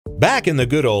Back in the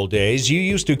good old days, you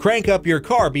used to crank up your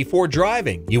car before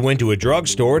driving. You went to a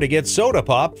drugstore to get soda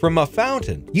pop from a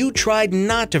fountain. You tried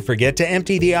not to forget to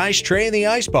empty the ice tray in the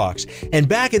icebox. And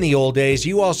back in the old days,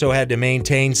 you also had to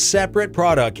maintain separate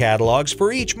product catalogs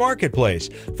for each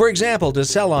marketplace. For example, to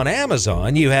sell on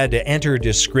Amazon, you had to enter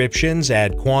descriptions,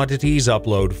 add quantities,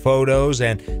 upload photos,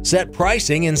 and set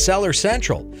pricing in Seller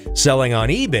Central. Selling on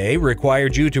eBay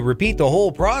required you to repeat the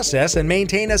whole process and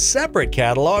maintain a separate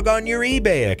catalog on your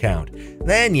eBay account.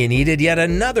 Then you needed yet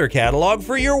another catalog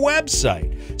for your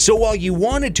website. So while you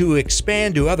wanted to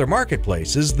expand to other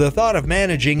marketplaces, the thought of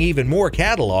managing even more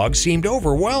catalogs seemed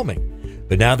overwhelming.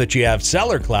 But now that you have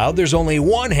SellerCloud, there's only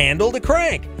one handle to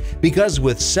crank. Because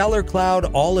with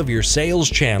SellerCloud, all of your sales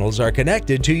channels are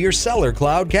connected to your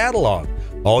SellerCloud catalog.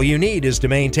 All you need is to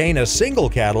maintain a single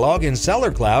catalog in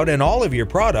SellerCloud, and all of your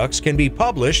products can be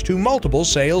published to multiple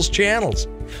sales channels.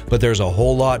 But there's a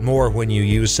whole lot more when you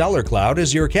use SellerCloud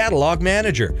as your catalog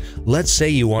manager. Let's say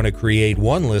you want to create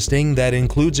one listing that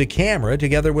includes a camera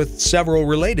together with several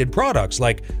related products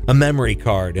like a memory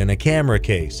card and a camera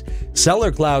case.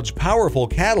 SellerCloud's powerful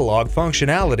catalog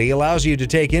functionality allows you to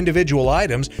take individual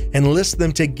items and list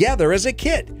them together as a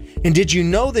kit. And did you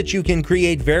know that you can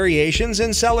create variations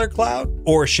in SellerCloud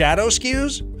or shadow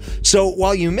SKUs? So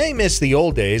while you may miss the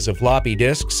old days of floppy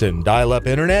disks and dial-up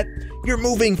internet, you're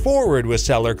moving forward with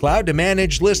SellerCloud to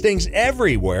manage listings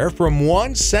everywhere from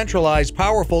one centralized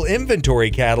powerful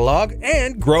inventory catalog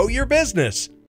and grow your business.